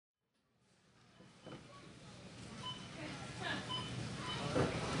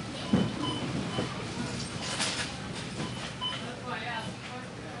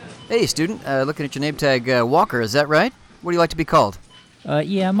Hey, student. Looking at your name tag, Walker. Is that right? What do you like to be called?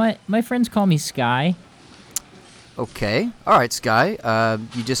 Yeah, my friends call me Sky. Okay. All right, Sky.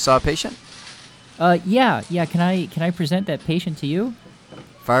 You just saw a patient? Yeah. Can I present that patient to you?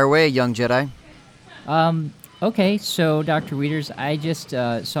 Fire away, young Jedi. Okay. So, Dr. Weeders, I just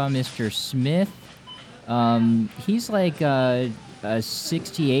saw Mr. Smith. He's like a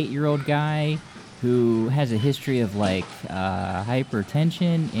 68-year-old guy who has a history of like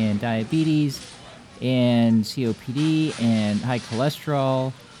hypertension and diabetes and COPD and high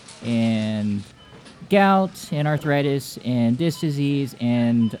cholesterol and gout and arthritis and disc disease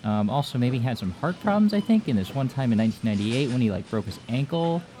and also maybe had some heart problems, I think, in this one time in 1998 when he like broke his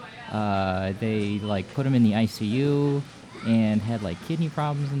ankle. They like put him in the ICU and had like kidney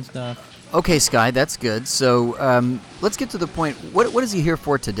problems and stuff. Okay, Sky, that's good. So let's get to the point. What is he here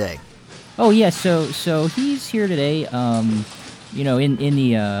for today? Oh yeah, so he's here today. In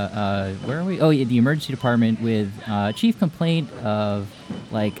the where are we? Oh yeah, the emergency department with chief complaint of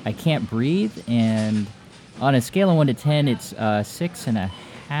like I can't breathe, and on a scale of 1 to 10, it's 6.5,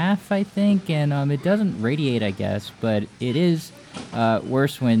 I think, and it doesn't radiate, I guess, but it is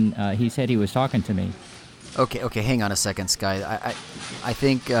worse when he said he was talking to me. Okay, hang on a second, Sky. I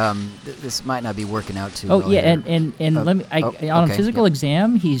think this might not be working out too Oh well yeah, here. and let me. On a okay, physical yeah. exam,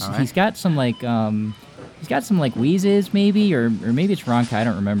 All right. he's got some like wheezes maybe, or maybe it's Ronca, I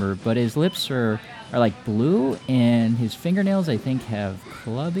don't remember. But his lips are like blue, and his fingernails I think have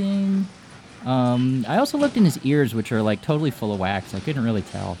clubbing. I also looked in his ears, which are like totally full of wax. I couldn't really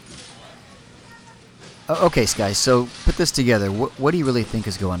tell. Okay, Sky. So put this together. What do you really think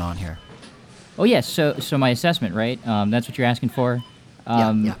is going on here? Oh yes, so my assessment, right? That's what you're asking for.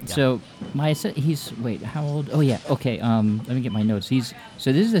 Yeah. So he's wait, how old? Oh yeah, okay. Let me get my notes. This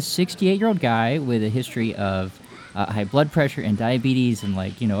is a 68-year-old guy with a history of high blood pressure and diabetes and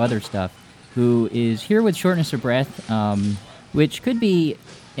like other stuff, who is here with shortness of breath, which could be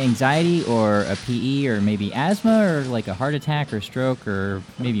anxiety or a PE or maybe asthma or like a heart attack or stroke or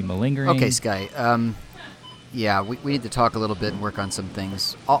maybe malingering. Okay, Sky. Yeah, we need to talk a little bit and work on some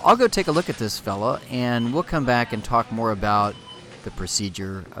things. I'll go take a look at this fella, and we'll come back and talk more about the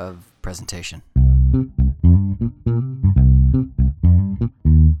procedure of presentation.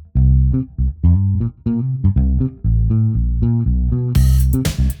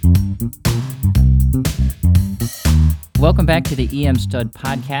 Welcome back to the EM Stud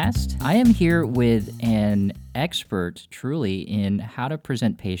Podcast. I am here with an expert, truly, in how to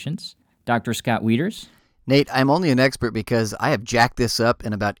present patients, Dr. Scott Weeders. Nate, I'm only an expert because I have jacked this up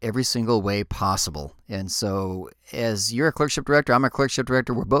in about every single way possible. And so as you're a clerkship director, I'm a clerkship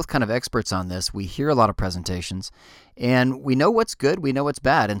director, we're both kind of experts on this. We hear a lot of presentations, and we know what's good, we know what's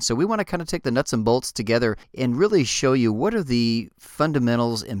bad. And so we want to kind of take the nuts and bolts together and really show you what are the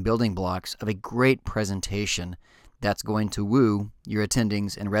fundamentals and building blocks of a great presentation that's going to woo your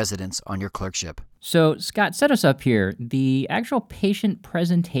attendings and residents on your clerkship. So, Scott, set us up here. The actual patient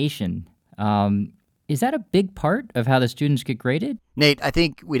presentation, is that a big part of how the students get graded? Nate, I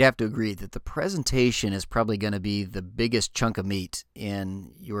think we'd have to agree that the presentation is probably going to be the biggest chunk of meat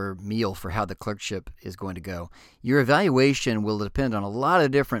in your meal for how the clerkship is going to go. Your evaluation will depend on a lot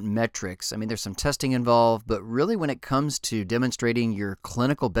of different metrics. I mean, there's some testing involved, but really when it comes to demonstrating your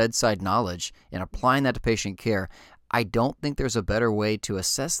clinical bedside knowledge and applying that to patient care, I don't think there's a better way to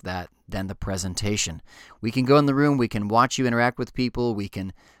assess that than the presentation. We can go in the room, we can watch you interact with people, we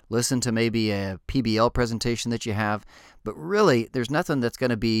can listen to maybe a PBL presentation that you have, but really there's nothing that's going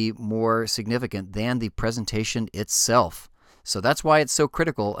to be more significant than the presentation itself. So that's why it's so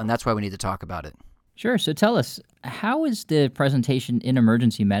critical, and that's why we need to talk about it. Sure. So tell us, how is the presentation in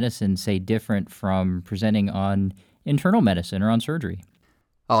emergency medicine, say, different from presenting on internal medicine or on surgery?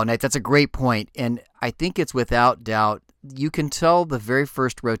 Oh, Nate, that's a great point. And I think it's without doubt, you can tell the very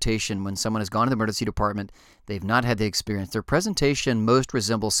first rotation when someone has gone to the emergency department, they've not had the experience. Their presentation most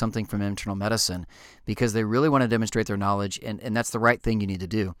resembles something from internal medicine because they really want to demonstrate their knowledge, and that's the right thing you need to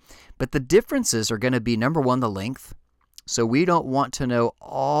do. But the differences are going to be, number one, the length. So we don't want to know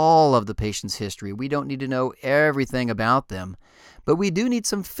all of the patient's history. We don't need to know everything about them, but we do need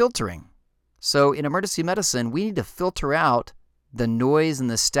some filtering. So in emergency medicine, we need to filter out the noise and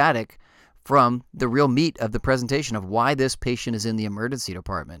the static from the real meat of the presentation of why this patient is in the emergency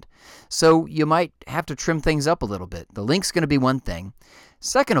department. So you might have to trim things up a little bit. The link's going to be one thing.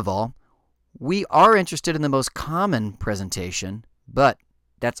 Second of all, we are interested in the most common presentation, but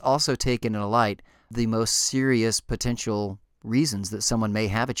that's also taken in light the most serious potential reasons that someone may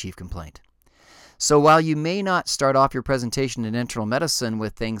have a chief complaint. So while you may not start off your presentation in internal medicine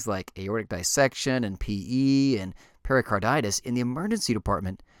with things like aortic dissection and PE and pericarditis, in the emergency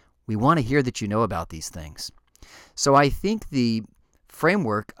department, We want to hear that you know about these things. So I think the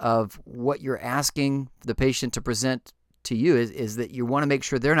framework of what you're asking the patient to present to you is that you want to make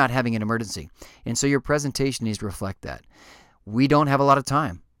sure they're not having an emergency. And so your presentation needs to reflect that. We don't have a lot of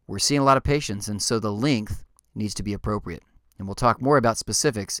time. We're seeing a lot of patients, and so the length needs to be appropriate. And we'll talk more about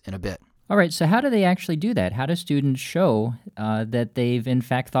specifics in a bit. All right, so how do they actually do that? How do students show that they've in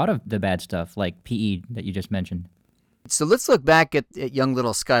fact thought of the bad stuff, like PE that you just mentioned? So let's look back at young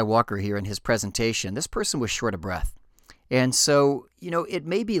little Skywalker here in his presentation. This person was short of breath. And so, it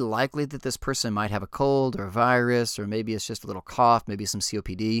may be likely that this person might have a cold or a virus, or maybe it's just a little cough, maybe some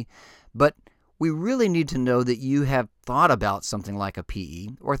COPD. But we really need to know that you have thought about something like a PE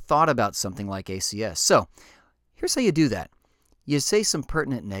or thought about something like ACS. So here's how you do that. You say some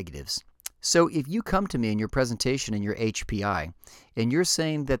pertinent negatives. So if you come to me in your presentation in your HPI and you're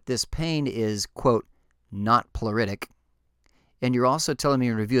saying that this pain is, quote, not pleuritic, and you're also telling me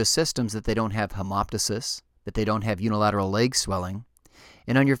in review of systems that they don't have hemoptysis, that they don't have unilateral leg swelling,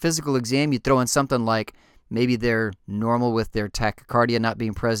 and on your physical exam you throw in something like maybe they're normal with their tachycardia not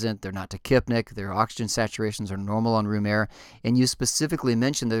being present, they're not tachypnic, their oxygen saturations are normal on room air, and you specifically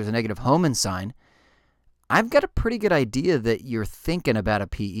mention there's a negative Hohmann sign, I've got a pretty good idea that you're thinking about a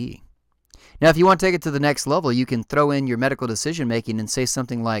PE. Now, if you want to take it to the next level, you can throw in your medical decision making and say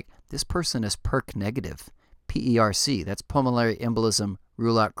something like, this person is PERC negative, PERC, that's pulmonary embolism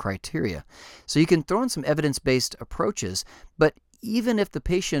rule out criteria. So you can throw in some evidence-based approaches, but even if the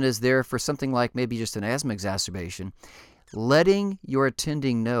patient is there for something like maybe just an asthma exacerbation, letting your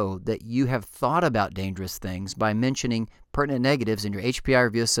attending know that you have thought about dangerous things by mentioning pertinent negatives in your HPI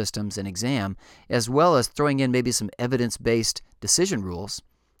review systems and exam, as well as throwing in maybe some evidence-based decision rules,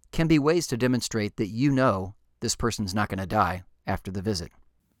 can be ways to demonstrate that you know this person's not going to die after the visit.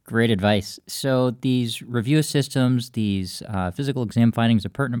 Great advice. So these review systems, these physical exam findings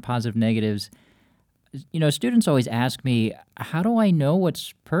of pertinent positive negatives, students always ask me, how do I know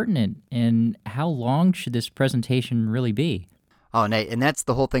what's pertinent and how long should this presentation really be? Oh, Nate, and that's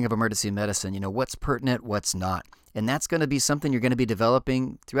the whole thing of emergency medicine. What's pertinent, what's not. And that's going to be something you're going to be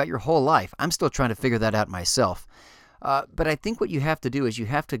developing throughout your whole life. I'm still trying to figure that out myself. But I think what you have to do is you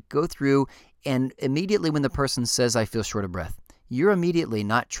have to go through and immediately when the person says, I feel short of breath, you're immediately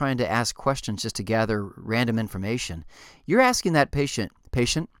not trying to ask questions just to gather random information. You're asking that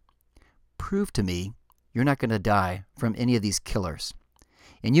patient, prove to me you're not going to die from any of these killers.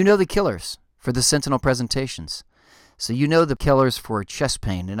 And you know the killers for the sentinel presentations. So you know the killers for chest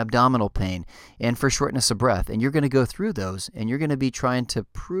pain and abdominal pain and for shortness of breath. And you're going to go through those and you're going to be trying to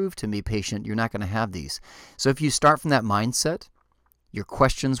prove to me, patient, you're not going to have these. So if you start from that mindset, your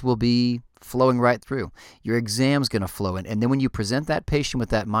questions will be flowing right through. Your exam's going to flow in. And then when you present that patient with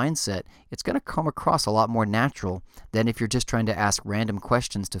that mindset, it's going to come across a lot more natural than if you're just trying to ask random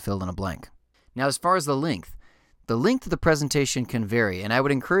questions to fill in a blank. Now, as far as the length of the presentation can vary, and I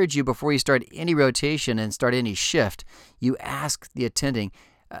would encourage you before you start any rotation and start any shift, you ask the attending,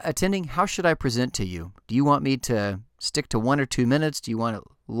 how should I present to you? Do you want me to stick to 1 or 2 minutes? Do you want it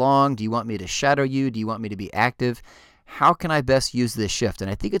long? Do you want me to shadow you? Do you want me to be active? How can I best use this shift? And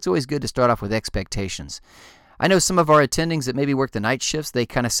I think it's always good to start off with expectations. I know some of our attendings that maybe work the night shifts, they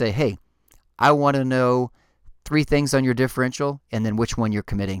kind of say, hey, I want to know 3 things on your differential and then which one you're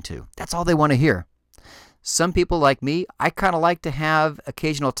committing to. That's all they want to hear. Some people like me, I kind of like to have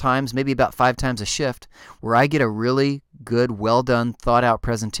occasional times, maybe about 5 times a shift, where I get a really good, well-done, thought-out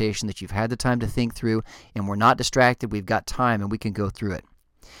presentation that you've had the time to think through, and we're not distracted, we've got time, and we can go through it.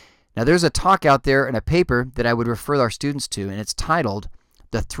 Now, there's a talk out there and a paper that I would refer our students to, and it's titled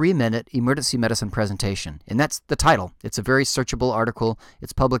The 3-Minute Emergency Medicine Presentation. And that's the title. It's a very searchable article.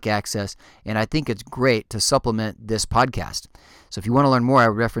 It's public access, and I think it's great to supplement this podcast. So if you want to learn more, I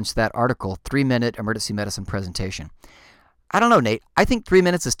would reference that article, 3-Minute Emergency Medicine Presentation. I don't know, Nate. I think 3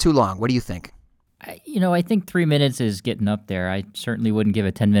 minutes is too long. What do you think? I think 3 minutes is getting up there. I certainly wouldn't give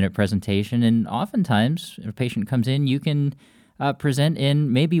a 10-minute presentation, and oftentimes, if a patient comes in, you can present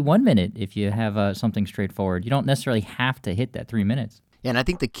in maybe 1 minute if you have something straightforward. You don't necessarily have to hit that 3 minutes. And I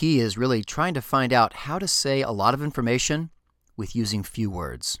think the key is really trying to find out how to say a lot of information with using few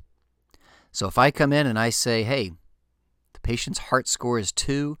words. So if I come in and I say, hey, the patient's heart score is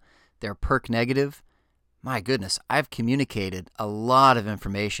 2, they're PERC negative, my goodness, I've communicated a lot of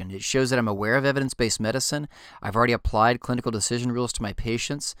information. It shows that I'm aware of evidence-based medicine. I've already applied clinical decision rules to my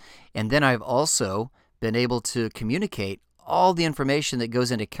patients. And then I've also been able to communicate all the information that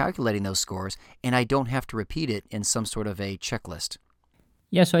goes into calculating those scores, and I don't have to repeat it in some sort of a checklist.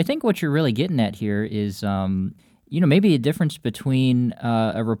 Yeah, so I think what you're really getting at here is, maybe a difference between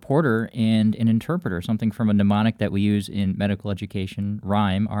a reporter and an interpreter, something from a mnemonic that we use in medical education,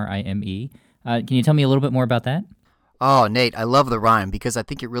 RIME, R-I-M-E. Can you tell me a little bit more about that? Oh, Nate, I love the rhyme because I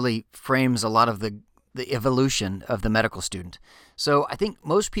think it really frames a lot of the evolution of the medical student. So I think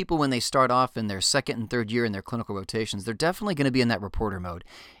most people, when they start off in their second and third year in their clinical rotations, they're definitely going to be in that reporter mode.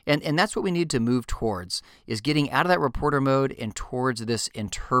 And that's what we need to move towards, is getting out of that reporter mode and towards this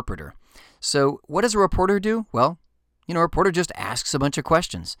interpreter. So what does a reporter do? Well, a reporter just asks a bunch of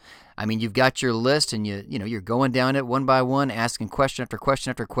questions. I mean, you've got your list and you're going down it one by one, asking question after question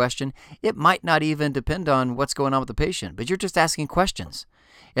after question. It might not even depend on what's going on with the patient, but you're just asking questions.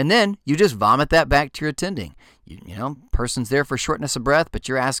 And then you just vomit that back to your attending. Person's there for shortness of breath, but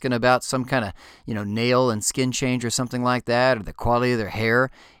you're asking about some kind of, nail and skin change or something like that, or the quality of their hair.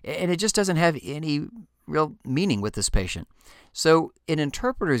 And it just doesn't have any real meaning with this patient. So an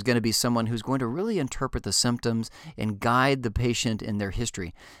interpreter is going to be someone who's going to really interpret the symptoms and guide the patient in their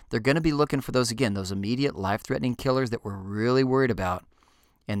history. They're going to be looking for those immediate life-threatening killers that we're really worried about.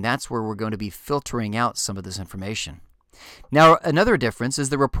 And that's where we're going to be filtering out some of this information. Now, another difference is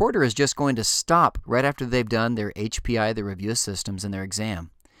the reporter is just going to stop right after they've done their HPI, their review of systems, and their exam.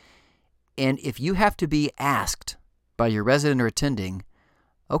 And if you have to be asked by your resident or attending,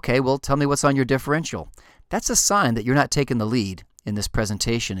 okay, well, tell me what's on your differential, that's a sign that you're not taking the lead in this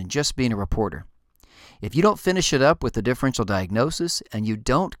presentation and just being a reporter. If you don't finish it up with the differential diagnosis and you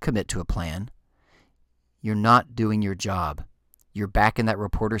don't commit to a plan, you're not doing your job. You're back in that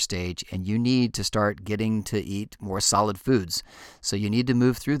reporter stage, and you need to start getting to eat more solid foods. So you need to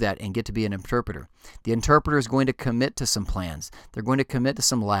move through that and get to be an interpreter. The interpreter is going to commit to some plans. They're going to commit to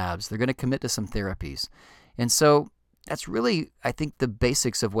some labs. They're going to commit to some therapies. And so that's really, I think, the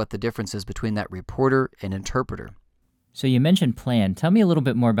basics of what the difference is between that reporter and interpreter. So you mentioned plan. Tell me a little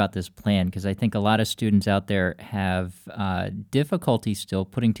bit more about this plan, because I think a lot of students out there have difficulty still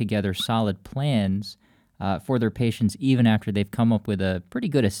putting together solid plans for their patients, even after they've come up with a pretty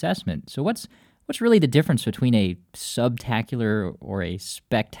good assessment. So what's really the difference between a subtacular or a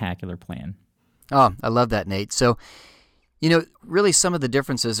spectacular plan? Oh, I love that, Nate. So, really some of the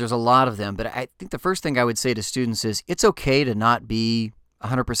differences, there's a lot of them, but I think the first thing I would say to students is it's okay to not be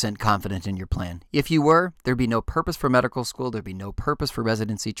 100% confident in your plan. If you were, there'd be no purpose for medical school, there'd be no purpose for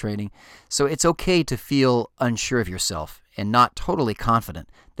residency training. So it's okay to feel unsure of yourself and not totally confident.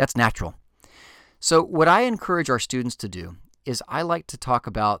 That's natural. So what I encourage our students to do is I like to talk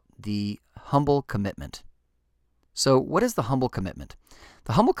about the humble commitment. So what is the humble commitment?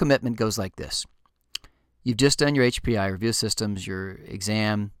 The humble commitment goes like this. You've just done your HPI, review systems, your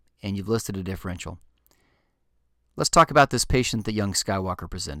exam, and you've listed a differential. Let's talk about this patient that young Skywalker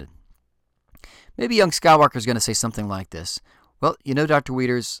presented. Maybe young Skywalker is going to say something like this. Well, Dr.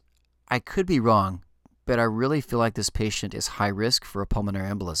 Wieters, I could be wrong, but I really feel like this patient is high risk for a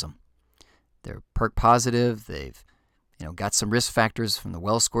pulmonary embolism. They're PERC positive. They've got some risk factors from the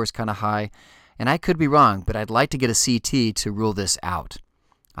Wells scores kind of high. And I could be wrong, but I'd like to get a CT to rule this out.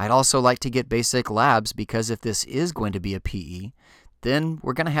 I'd also like to get basic labs because if this is going to be a PE, then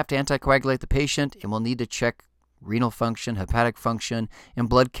we're going to have to anticoagulate the patient and we'll need to check renal function, hepatic function, and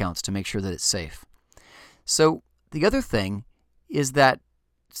blood counts to make sure that it's safe. So the other thing is that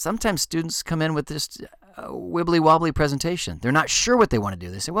sometimes students come in with this wibbly-wobbly presentation. They're not sure what they want to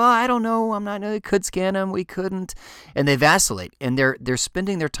do. They say, well, I don't know. We could scan them. We couldn't. And they vacillate. And they're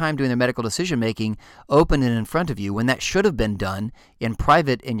spending their time doing their medical decision-making open and in front of you when that should have been done in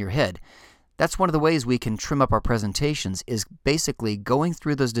private in your head. That's one of the ways we can trim up our presentations is basically going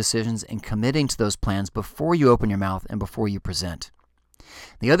through those decisions and committing to those plans before you open your mouth and before you present.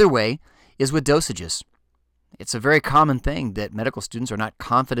 The other way is with dosages. It's a very common thing that medical students are not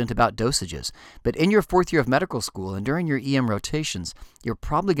confident about dosages. But in your fourth year of medical school and during your EM rotations, you're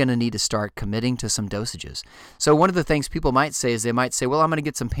probably going to need to start committing to some dosages. So one of the things people might say is they might say, well, I'm going to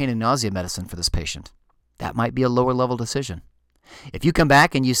get some pain and nausea medicine for this patient. That might be a lower level decision. If you come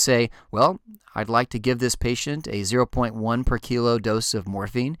back and you say, well, I'd like to give this patient a 0.1 per kilo dose of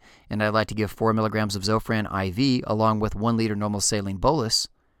morphine, and I'd like to give 4 milligrams of Zofran IV along with 1 liter normal saline bolus,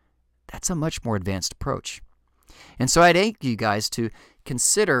 that's a much more advanced approach. And so I'd ask you guys to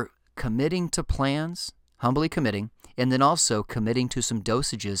consider committing to plans, humbly committing, and then also committing to some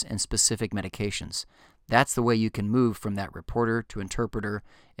dosages and specific medications. That's the way you can move from that reporter to interpreter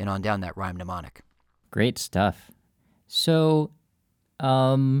and on down that rhyme mnemonic. Great stuff. So,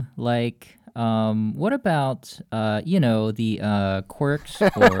 what about, the quirks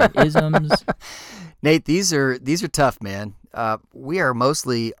or isms? Nate, these are tough, man. We are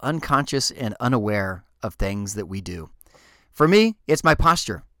mostly unconscious and unaware of things that we do. For me, it's my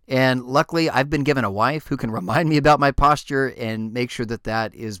posture. And luckily, I've been given a wife who can remind me about my posture and make sure that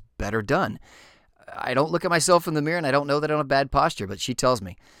that is better done. I don't look at myself in the mirror and I don't know that I don't have bad posture, but she tells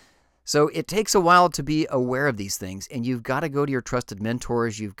me. So it takes a while to be aware of these things, and you've got to go to your trusted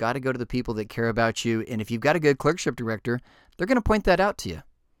mentors. You've got to go to the people that care about you. And if you've got a good clerkship director, they're going to point that out to you.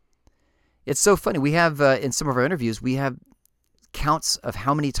 It's so funny. We have, in some of our interviews, we have counts of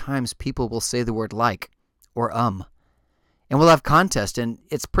how many times people will say the word like or And we'll have contests, and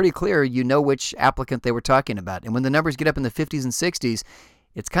it's pretty clear you know which applicant they were talking about. And when the numbers get up in the 50s and 60s,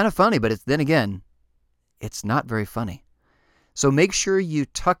 it's kind of funny, but then again, it's not very funny. So make sure you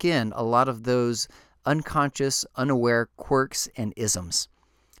tuck in a lot of those unconscious, unaware quirks and isms.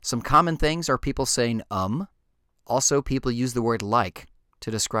 Some common things are people saying Also, people use the word like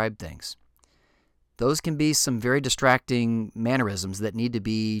to describe things. Those can be some very distracting mannerisms that need to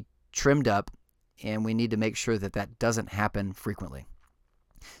be trimmed up, and we need to make sure that that doesn't happen frequently.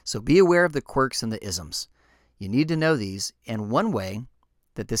 So be aware of the quirks and the isms. You need to know these, and one way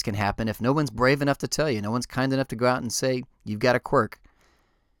that this can happen, if no one's brave enough to tell you, no one's kind enough to go out and say, you've got a quirk,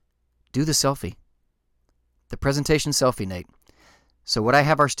 do the selfie. The presentation selfie, Nate. So what I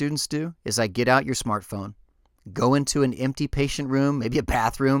have our students do is I get out your smartphone, go into an empty patient room, maybe a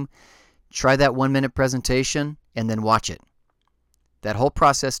bathroom, try that 1-minute presentation, and then watch it. That whole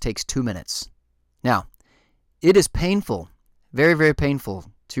process takes 2 minutes. Now, it is painful, very, very painful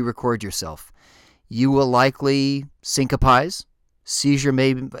to record yourself. You will likely syncopize. Seizure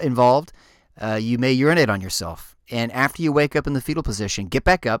may be involved. You may urinate on yourself. And after you wake up in the fetal position, get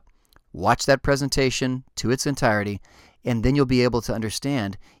back up, watch that presentation to its entirety, and then you'll be able to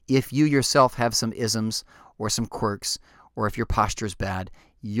understand if you yourself have some isms or some quirks, or if your posture is bad.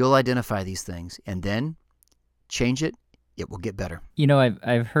 You'll identify these things and then change it. It will get better. You know,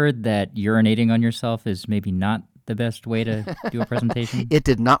 I've heard that urinating on yourself is maybe not the best way to do a presentation. It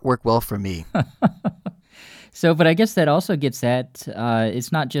did not work well for me. So, but I guess that also gets at,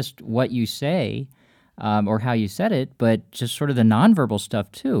 it's not just what you say or how you said it, but just sort of the nonverbal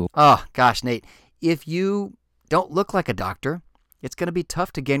stuff too. Oh, gosh, Nate. If you don't look like a doctor, it's going to be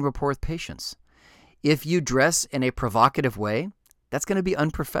tough to gain rapport with patients. If you dress in a provocative way, that's going to be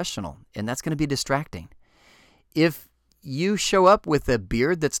unprofessional, and that's going to be distracting. If you show up with a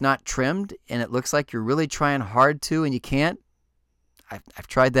beard that's not trimmed and it looks like you're really trying hard to and you can't, I've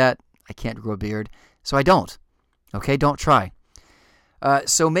tried that. I can't grow a beard, so I don't. Okay, don't try.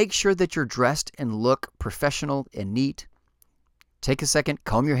 So make sure that you're dressed and look professional and neat. Take a second,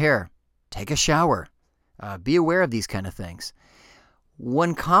 comb your hair. Take a shower. Be aware of these kind of things.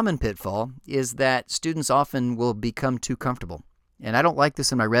 One common pitfall is that students often will become too comfortable. And I don't like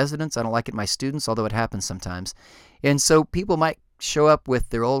this in my residents. I don't like it in my students, although it happens sometimes. And so people might show up with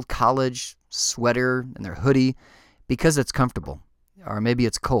their old college sweater and their hoodie because it's comfortable. Or maybe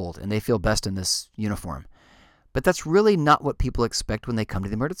it's cold and they feel best in this uniform. But that's really not what people expect when they come to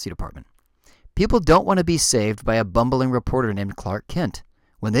the emergency department. People don't want to be saved by a bumbling reporter named Clark Kent.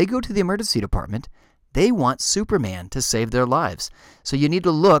 When they go to the emergency department, they want Superman to save their lives. So you need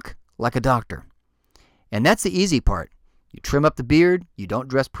to look like a doctor. And that's the easy part. You trim up the beard, you don't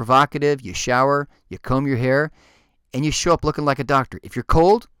dress provocative, you shower, you comb your hair, and you show up looking like a doctor. If you're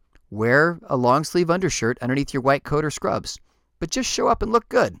cold, wear a long sleeve undershirt underneath your white coat or scrubs. But just show up and look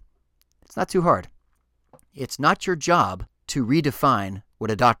good. It's not too hard. It's not your job to redefine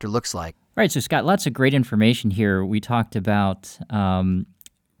what a doctor looks like. All right, so Scott, lots of great information here. We talked about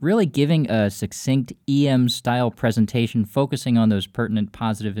really giving a succinct EM-style presentation, focusing on those pertinent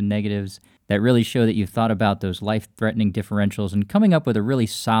positive and negatives that really show that you've thought about those life-threatening differentials and coming up with a really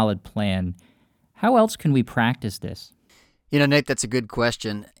solid plan. How else can we practice this? You know, Nate, that's a good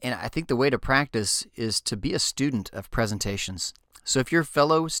question. And I think the way to practice is to be a student of presentations. So if your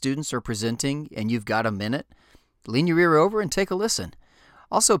fellow students are presenting and you've got a minute, lean your ear over and take a listen.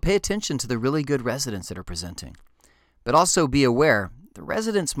 Also, pay attention to the really good residents that are presenting. But also be aware, the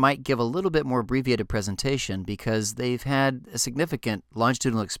residents might give a little bit more abbreviated presentation because they've had a significant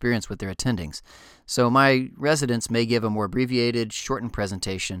longitudinal experience with their attendings. So my residents may give a more abbreviated, shortened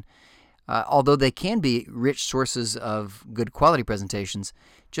presentation. Although they can be rich sources of good quality presentations,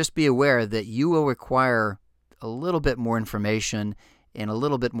 just be aware that you will require a little bit more information and a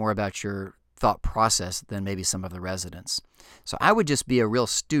little bit more about your thought process than maybe some of the residents. So I would just be a real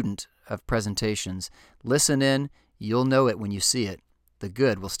student of presentations. Listen in. You'll know it when you see it. The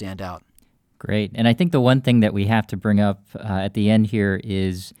good will stand out. Great. And I think the one thing that we have to bring up at the end here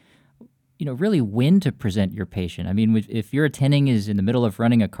is, really when to present your patient. I mean, if your attending is in the middle of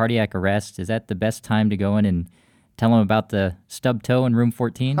running a cardiac arrest, is that the best time to go in and tell them about the stub toe in room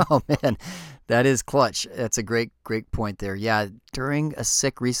 14? Oh, man, That is clutch. That's a great point there. Yeah, during a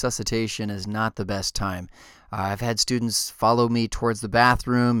sick resuscitation is not the best time. I've had students follow me towards the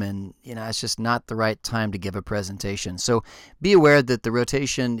bathroom, and it's just not the right time to give a presentation. So be aware that the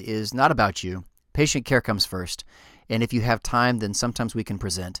rotation is not about you. Patient care comes first. And if you have time, then sometimes we can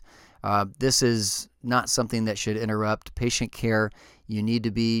present. This is not something that should interrupt patient care. You need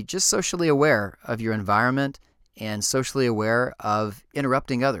to be just socially aware of your environment and socially aware of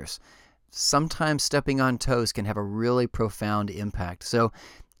interrupting others. Sometimes stepping on toes can have a really profound impact. So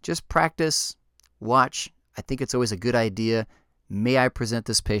just practice, watch. I think it's always a good idea. May I present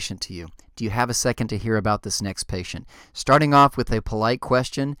this patient to you? Do you have a second to hear about this next patient? Starting off with a polite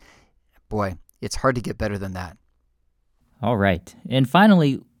question, boy, it's hard to get better than that. All right. And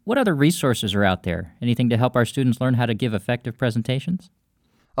finally, what other resources are out there? Anything to help our students learn how to give effective presentations?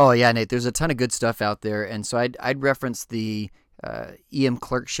 Oh, yeah, Nate, there's a ton of good stuff out there. And so I'd reference the EM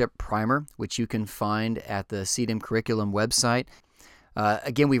Clerkship Primer, which you can find at the CDM Curriculum website.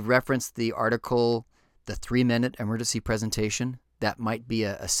 Again, we've referenced the article, The 3-Minute Emergency Presentation. That might be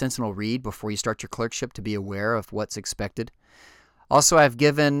a sentinel read before you start your clerkship to be aware of what's expected. Also, I've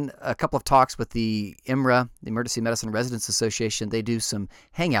given a couple of talks with the EMRA, the Emergency Medicine Residents Association. They do some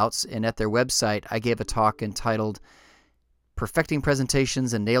hangouts, and at their website, I gave a talk entitled Perfecting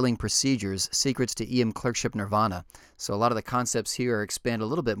Presentations and Nailing Procedures, Secrets to EM Clerkship Nirvana. So a lot of the concepts here are expanded a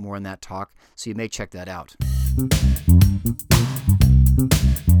little bit more in that talk, so you may check that out.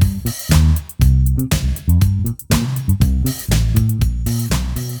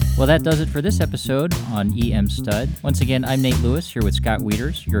 Well, that does it for this episode on EM Stud. Once again, I'm Nate Lewis here with Scott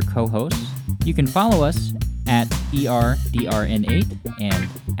Wieters, your co-host. You can follow us at ERDRN8 and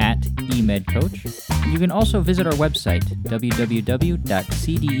at eMedCoach. You can also visit our website,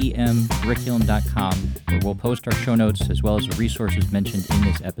 www.cdemcurriculum.com, where we'll post our show notes as well as the resources mentioned in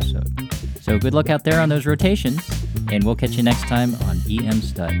this episode. So good luck out there on those rotations, and we'll catch you next time on EM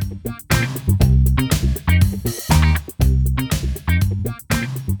Stud.